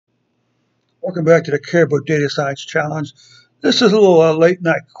Welcome back to the Caribou Data Science Challenge. This is a little late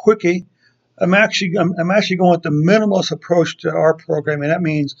night quickie. I'm actually going with the minimalist approach to R programming. That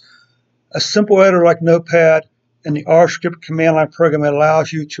means a simple editor like Notepad and the Rscript command line program that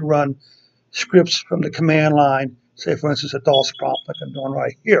allows you to run scripts from the command line. Say, for instance, a DOS prompt like I'm doing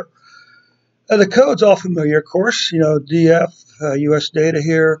right here. The code's all familiar, of course. DF, US data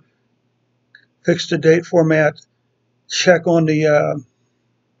here, fix the date format, check on the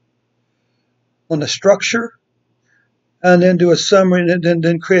structure, and then do a summary, and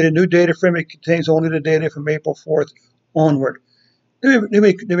then create a new data frame that contains only the data from April 4th onward. Then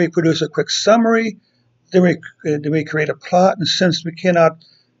we produce a quick summary. Then we create a plot, and since we cannot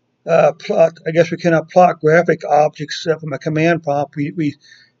plot graphic objects from a command prompt, we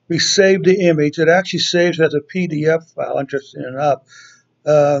save the image. It actually saves as a PDF file, interesting enough.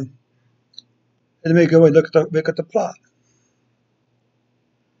 And then we go and look at the plot.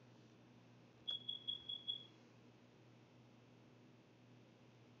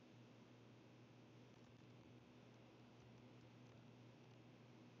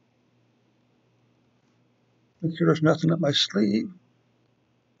 Make sure there's nothing up my sleeve.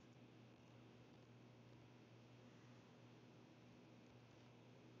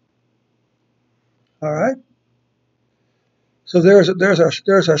 All right. So there's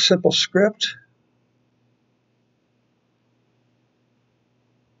our simple script.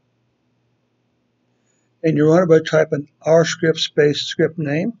 And you run it by typing Rscript space script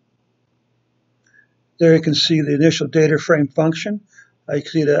name. There you can see the initial data frame function. You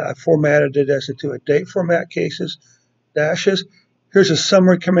can see that I formatted it as into a date format cases, dashes. Here's a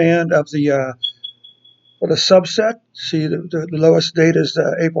summary command of the for the subset. See the lowest date is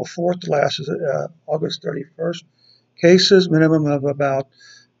April 4th, the last is August 31st. Cases, minimum of about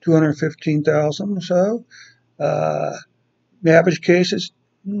 215,000 or so. The average cases,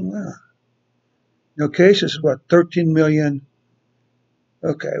 cases is what, 13 million.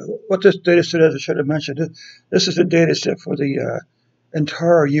 Okay, what this data set is, I should have mentioned, this is the data set for the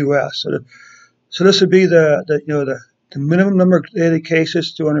entire U.S. So this would be the minimum number of data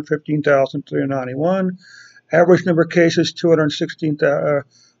cases, 215,391. Average number of cases,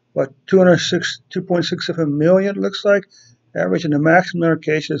 2.67 million, it looks like. Average, and the maximum number of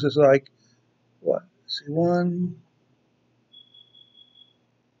cases is like, what? Let's see, one.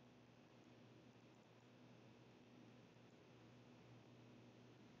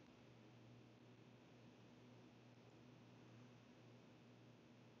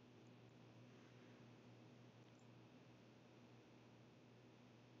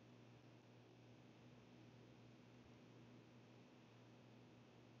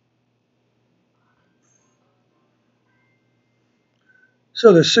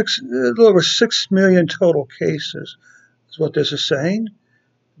 So there's a little over 6 million total cases, is what this is saying.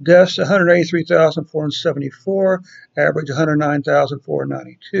 Deaths, 183,474, average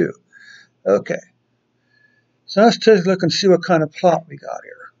 109,492. Okay. So let's take a look and see what kind of plot we got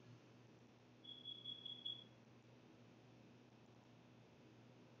here.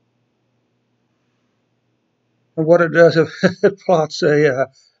 And what it does, it plots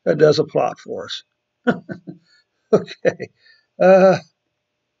it does a plot for us. Okay.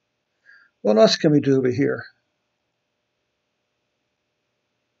 What else can we do over here?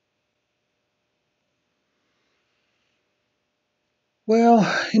 Well,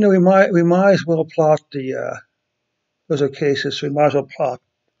 we might as well plot those are cases, so we might as well plot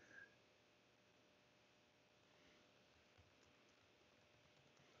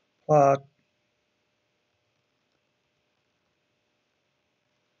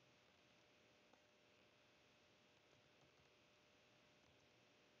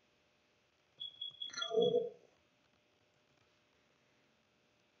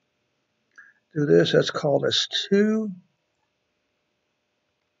do this. Let's call this 2.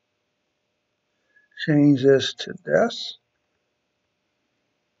 Change this to deaths.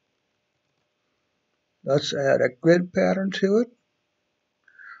 Let's add a grid pattern to it.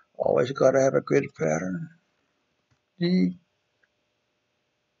 Always got to have a grid pattern. D.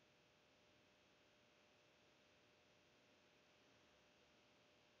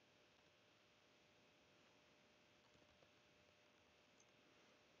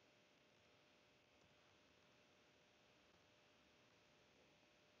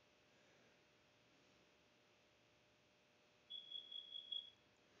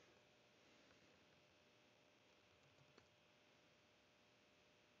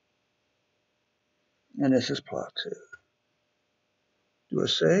 And this is plot 2. Do a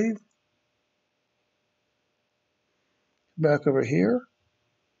save. Back over here.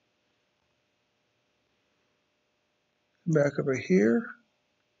 Back over here.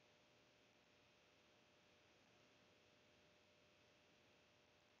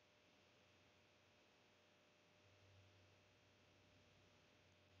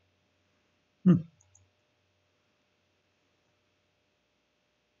 Hmm.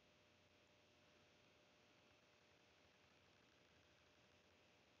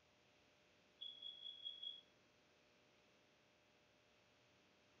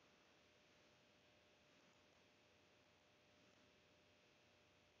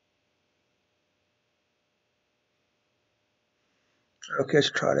 Okay, let's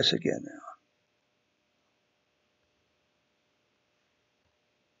try this again now.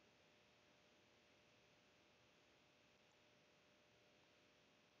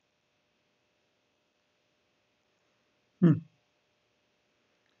 Hmm.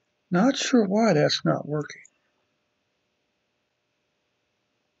 Not sure why that's not working.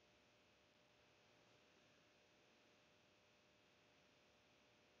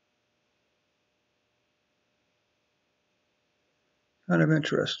 Kind of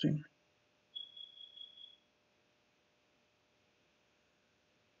interesting.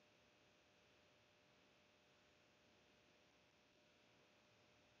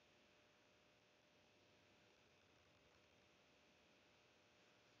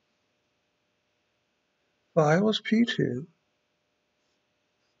 Files P2.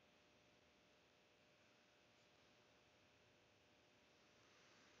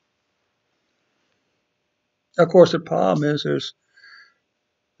 Of course, the problem is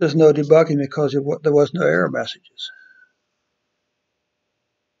there's no debugging because there was no error messages.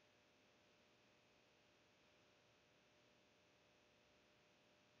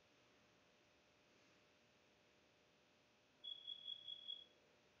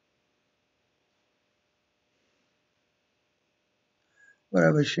 But I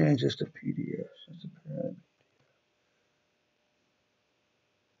would change this to PDF. That's apparent.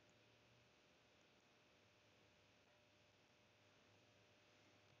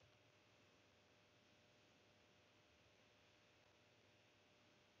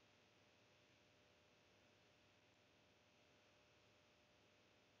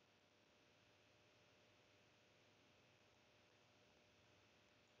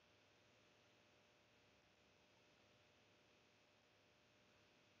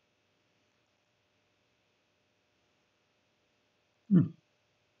 Hmm.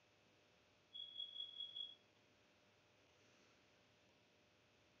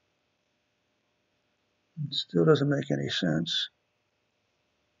 It still doesn't make any sense.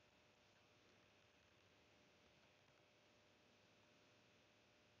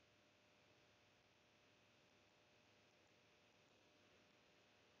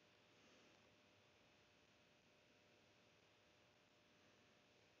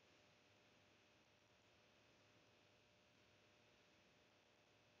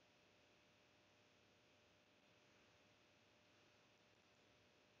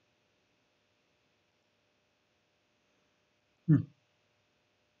 Hmm.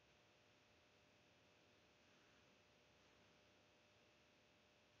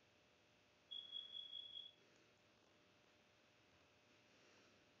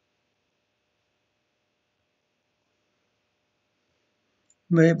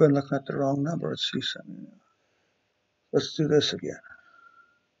 May have been looking at the wrong number. Let's see something. Let's do this again.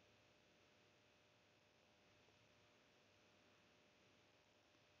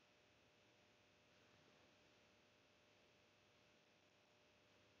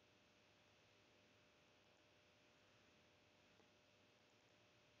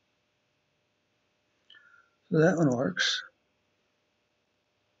 So that one works.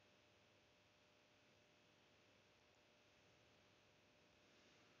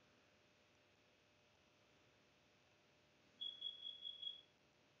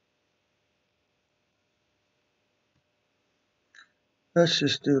 Let's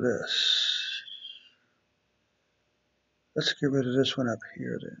just do this. Let's get rid of this one up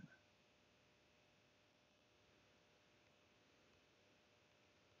here then.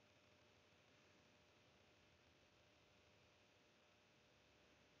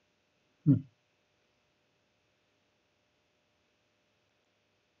 Hmm.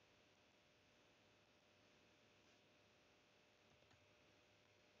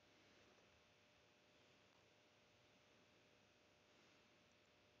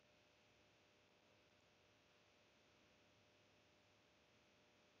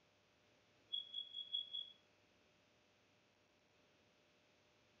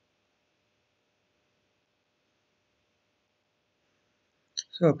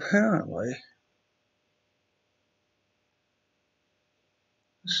 So apparently,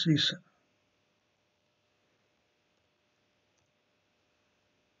 let's see some.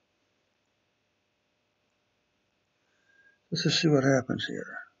 Let's just see what happens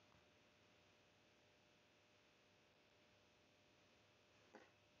here.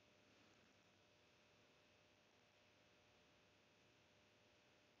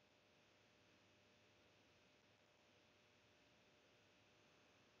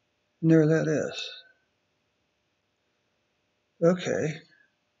 And there that is. Okay.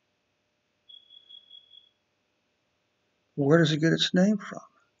 Where does it get its name from?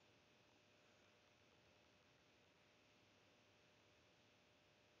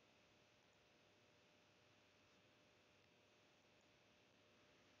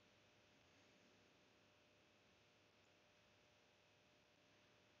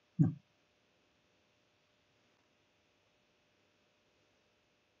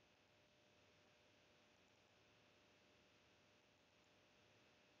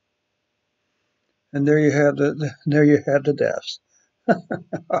 And there you have the deaths.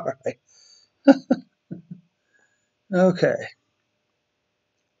 All right. Okay.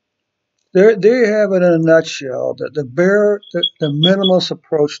 There you have it in a nutshell. The minimalist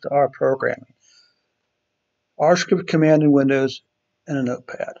approach to R programming. Rscript command in Windows and a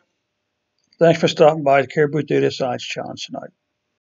Notepad. Thanks for stopping by the Caribou Data Science Challenge tonight.